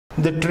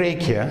The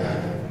trachea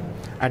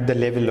at the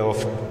level of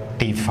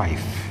T5,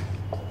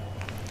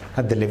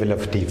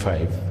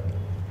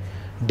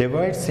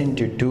 divides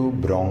into two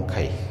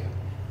bronchi.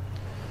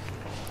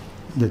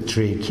 The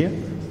trachea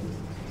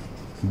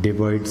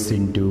divides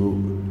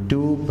into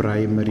two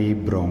primary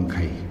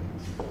bronchi.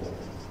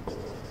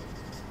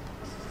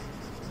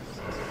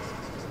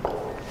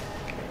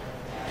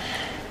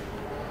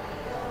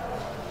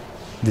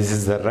 This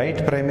is the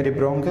right primary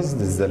bronchus,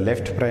 this is the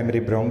left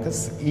primary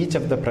bronchus. Each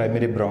of the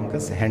primary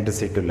bronchus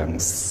enters into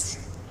lungs.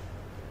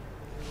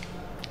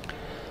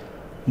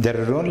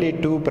 There are only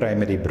two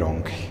primary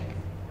bronchi.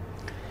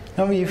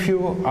 Now if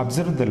you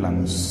observe the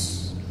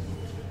lungs,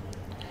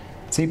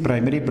 see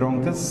primary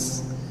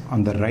bronchus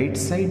on the right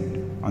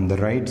side, on the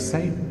left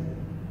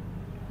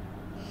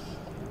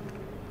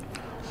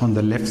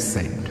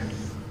side.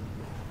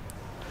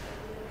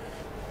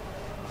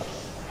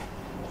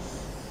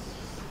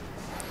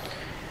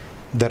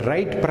 The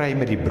right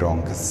primary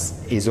bronchus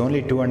is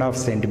only 2.5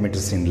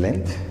 centimeters in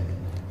length,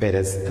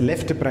 whereas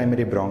left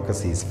primary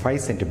bronchus is 5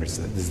 centimeters.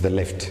 This is the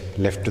left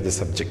to the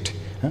subject.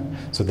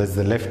 So that's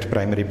the left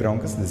primary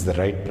bronchus, this is the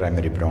right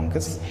primary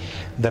bronchus.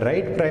 The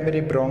right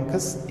primary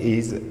bronchus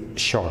is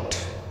short,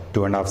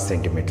 2.5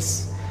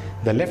 centimeters.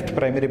 The left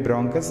primary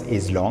bronchus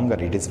is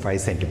longer, it is 5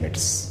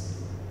 centimeters.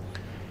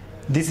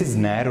 This is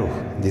narrow,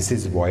 this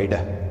is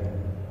wider,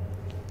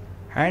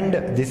 and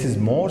this is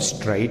more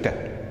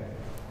straighter.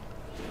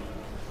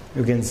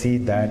 You can see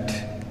that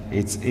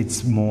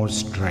it's more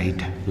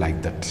straight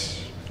like that.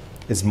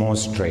 It's more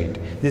straight.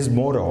 This is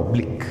more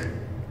oblique.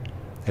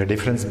 The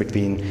difference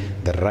between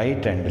the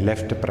right and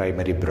left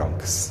primary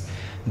bronchus.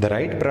 The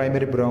right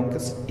primary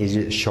bronchus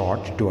is short,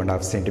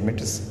 2.5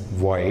 centimeters,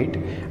 wide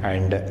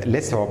and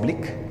less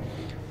oblique.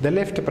 The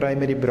left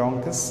primary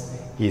bronchus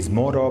is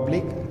more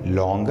oblique,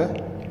 longer,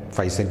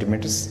 5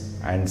 centimeters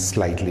and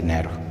slightly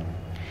narrow.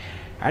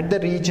 At the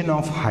region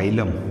of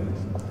hilum,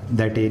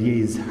 that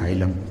area is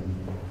hilum.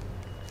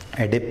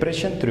 A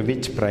depression through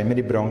which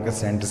primary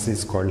bronchus enters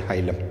is called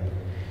hilum.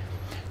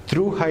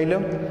 Through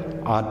hilum,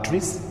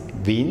 arteries,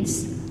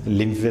 veins,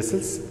 lymph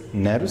vessels,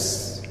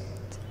 nerves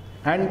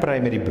and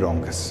primary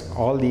bronchus,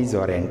 all these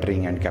are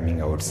entering and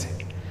coming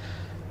outside.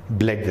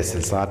 Blood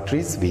vessels,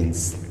 arteries,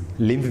 veins,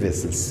 lymph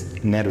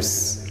vessels,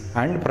 nerves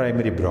and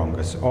primary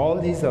bronchus, all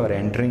these are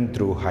entering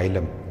through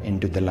hilum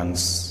into the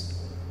lungs.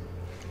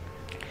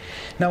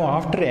 Now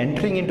after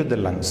entering into the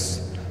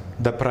lungs,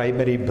 the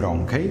primary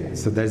bronchi,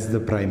 so that's the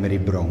primary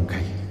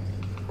bronchi.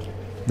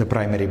 The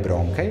primary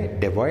bronchi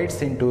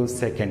divides into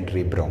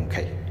secondary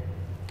bronchi.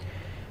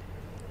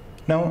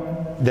 Now,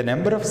 the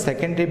number of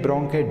secondary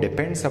bronchi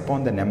depends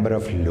upon the number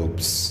of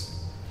lobes.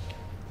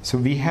 So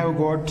we have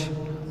got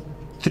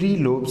 3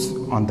 lobes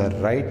on the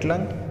right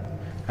lung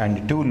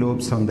and 2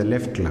 lobes on the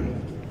left lung.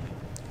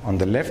 On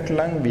the left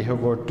lung we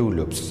have got 2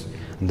 lobes.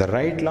 On the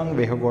right lung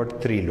we have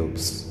got 3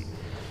 lobes.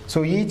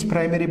 So each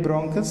primary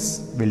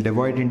bronchus will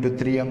divide into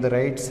 3 on the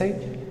right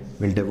side,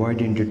 will divide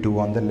into 2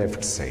 on the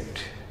left side.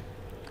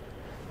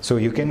 So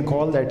you can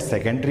call that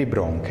secondary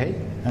bronchi.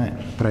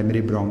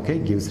 Primary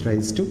bronchi gives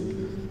rise to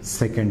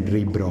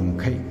secondary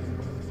bronchi.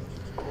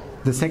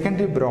 The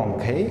secondary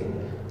bronchi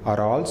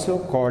are also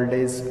called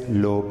as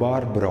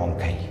lobar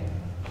bronchi.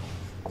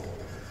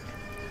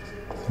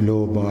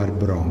 Lobar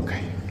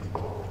bronchi.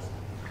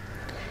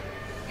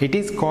 It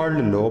is called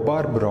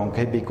lobar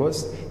bronchi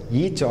because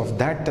each of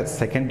that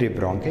secondary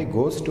bronchi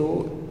goes to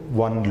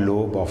one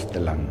lobe of the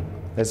lung.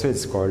 That's why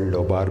it's called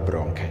lobar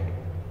bronchi.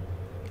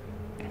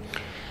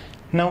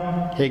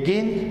 Now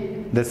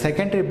again the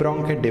secondary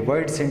bronchi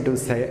divides into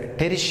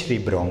tertiary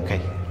bronchi.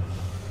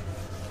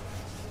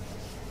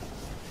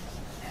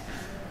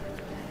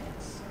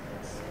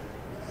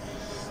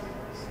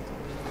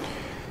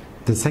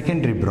 The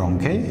secondary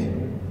bronchi,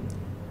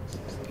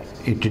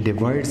 it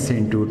divides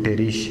into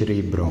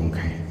tertiary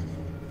bronchi.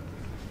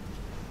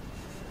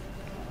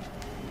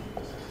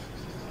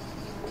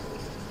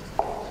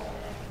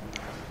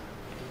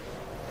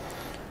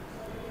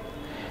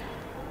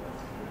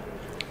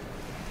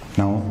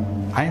 Now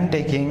I am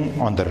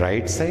taking on the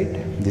right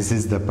side, this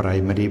is the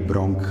primary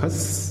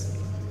bronchus.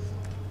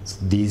 So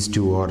these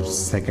two are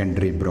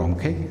secondary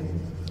bronchi,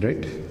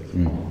 right?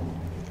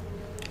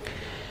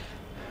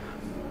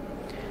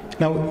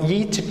 Now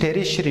each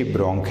tertiary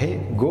bronchi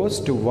goes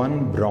to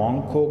one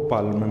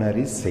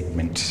bronchopulmonary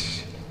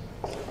segment.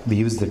 We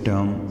use the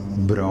term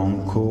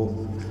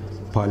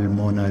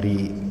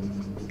bronchopulmonary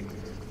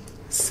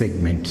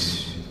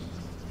segment.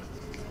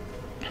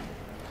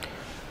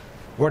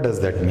 What does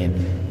that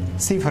mean?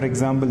 See, for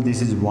example,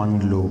 this is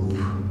one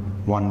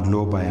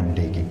lobe I am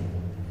taking.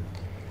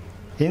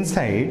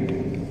 Inside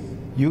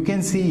you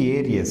can see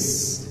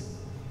areas.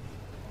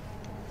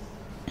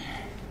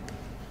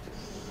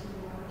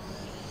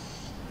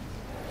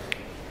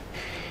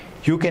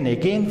 You can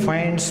again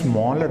find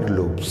smaller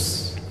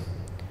lobes.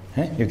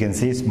 You can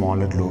see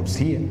smaller lobes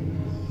here.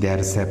 They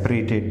are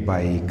separated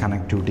by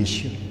connective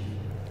tissue.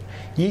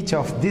 Each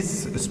of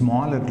this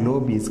smaller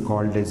lobe is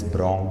called as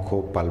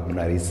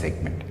bronchopulmonary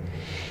segment.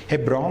 A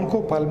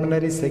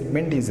bronchopulmonary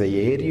segment is an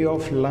area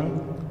of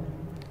lung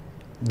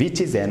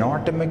which is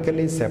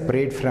anatomically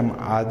separate from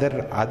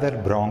other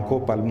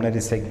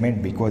bronchopulmonary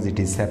segment because it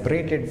is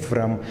separated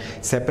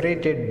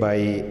by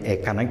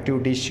a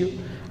connective tissue,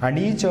 and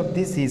each of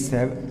these is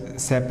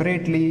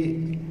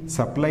separately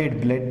supplied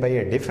blood by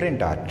a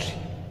different artery.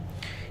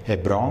 A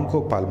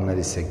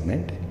bronchopulmonary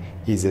segment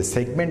is a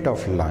segment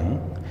of lung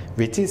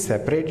which is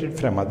separated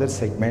from other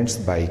segments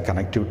by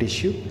connective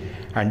tissue,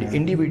 and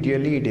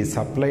individually it is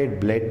supplied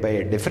blood by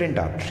a different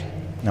artery.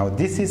 Now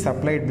this is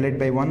supplied blood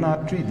by one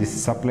artery, this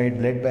is supplied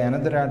blood by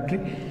another artery,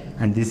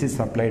 and this is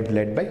supplied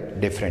blood by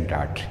different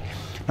artery.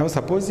 Now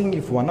supposing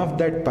if one of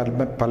that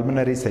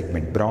pulmonary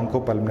segment,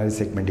 bronchopulmonary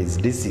segment, is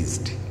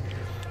diseased,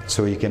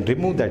 so you can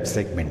remove that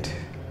segment.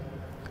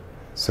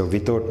 So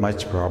without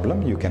much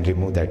problem you can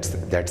remove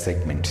that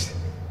segment,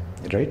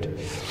 right?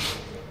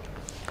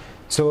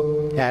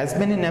 So as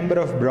many number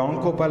of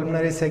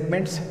bronchopulmonary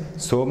segments,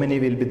 so many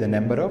will be the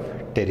number of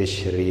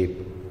tertiary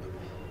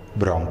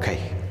bronchi.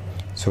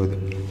 So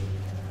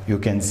you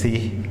can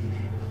see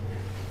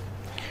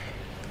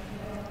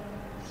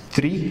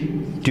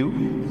 3,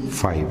 2,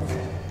 5.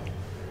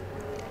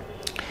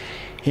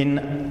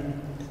 In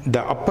the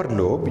upper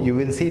lobe you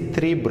will see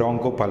 3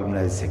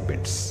 bronchopulmonary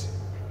segments.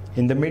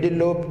 In the middle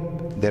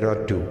lobe there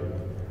are 2,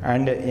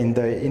 and in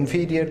the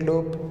inferior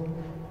lobe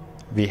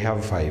we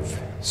have 5.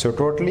 So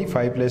totally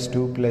 5 plus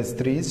 2 plus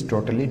 3 is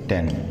totally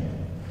 10.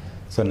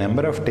 So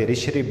number of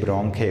tertiary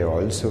bronchi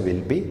also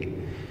will be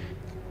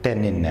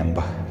 10 in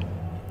number.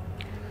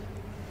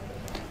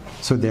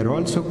 So they are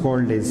also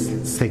called as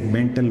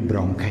segmental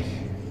bronchi.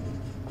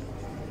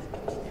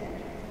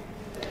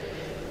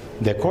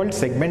 They are called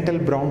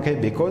segmental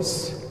bronchi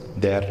because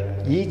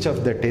each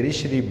of the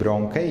tertiary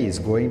bronchi is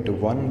going to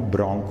one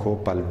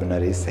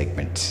bronchopulmonary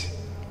segment.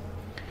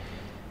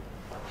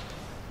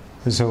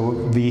 So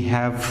we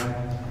have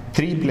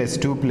 3 plus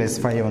 2 plus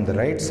 5 on the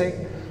right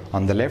side.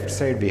 On the left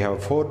side we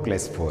have 4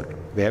 plus 4.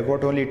 We have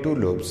got only 2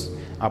 lobes.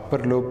 Upper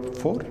lobe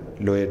 4,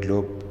 lower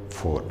lobe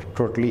 4.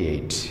 Totally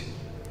 8.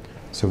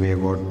 So we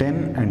have got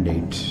 10 and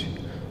 8.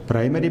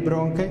 Primary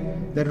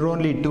bronchi, there are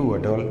only 2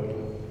 at all.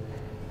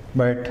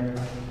 But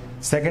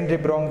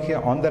secondary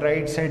bronchi, on the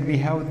right side we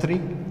have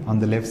 3, on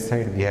the left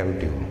side we have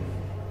 2.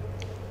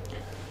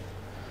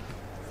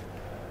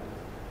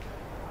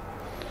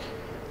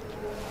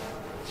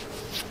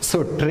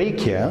 So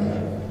trachea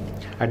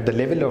at the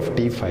level of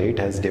T5 it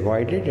has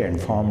divided and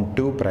formed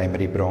 2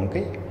 primary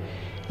bronchi.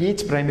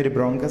 Each primary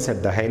bronchus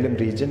at the hilum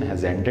region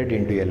has entered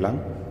into a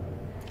lung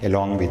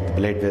along with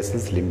blood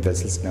vessels, lymph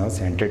vessels,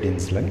 nerves entered in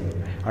lung,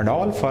 and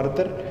all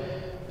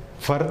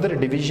further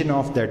division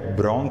of that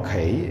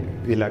bronchi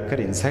will occur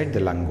inside the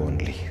lung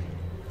only.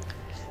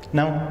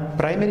 Now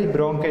primary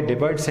bronchi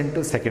divides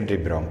into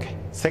secondary bronchi.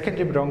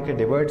 Secondary bronchi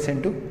divides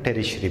into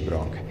tertiary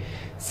bronchi.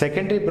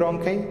 Secondary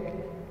bronchi,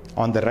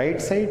 on the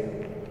right side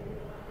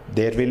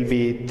there will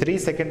be 3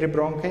 secondary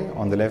bronchi,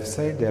 on the left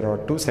side there are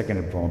 2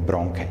 secondary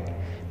bronchi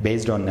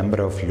based on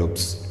number of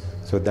lobes.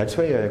 So that's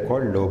why I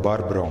call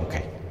lobar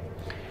bronchi.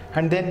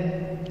 And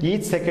then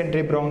each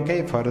secondary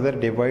bronchi further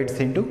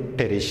divides into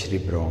tertiary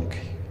bronchi.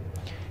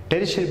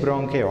 Tertiary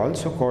bronchi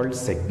also called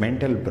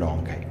segmental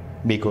bronchi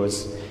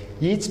because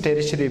each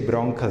tertiary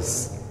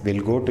bronchus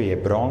will go to a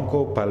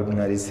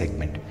bronchopulmonary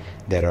segment.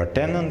 There are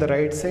 10 on the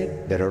right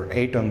side, there are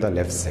 8 on the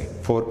left side.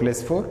 4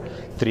 plus 4,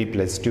 3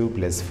 plus 2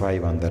 plus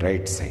 5 on the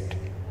right side.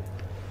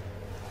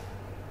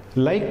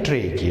 Like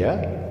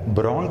trachea,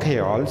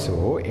 bronchi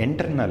also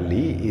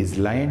internally is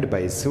lined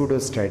by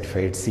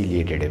pseudostratified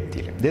ciliated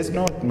epithelium. There is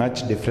not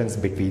much difference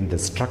between the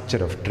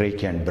structure of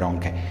trachea and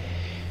bronchi.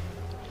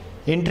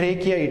 In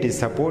trachea, it is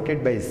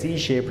supported by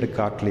C-shaped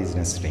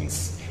cartilaginous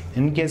rings.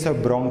 In case of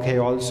bronchi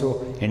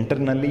also,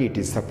 internally it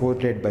is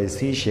supported by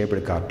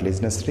C-shaped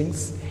cartilaginous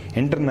rings.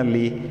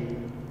 Internally,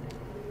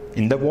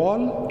 in the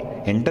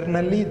wall,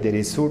 internally there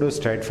is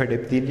pseudostratified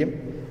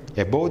epithelium.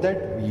 Above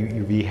that,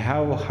 we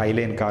have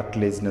hyaline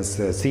cartilaginous,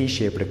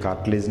 C-shaped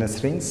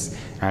cartilaginous rings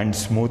and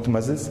smooth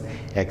muscles.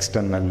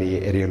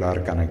 Externally,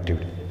 areolar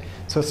connectivity.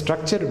 So,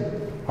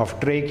 structure of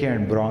trachea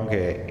and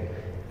bronchi,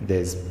 there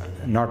is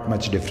not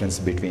much difference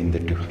between the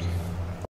two.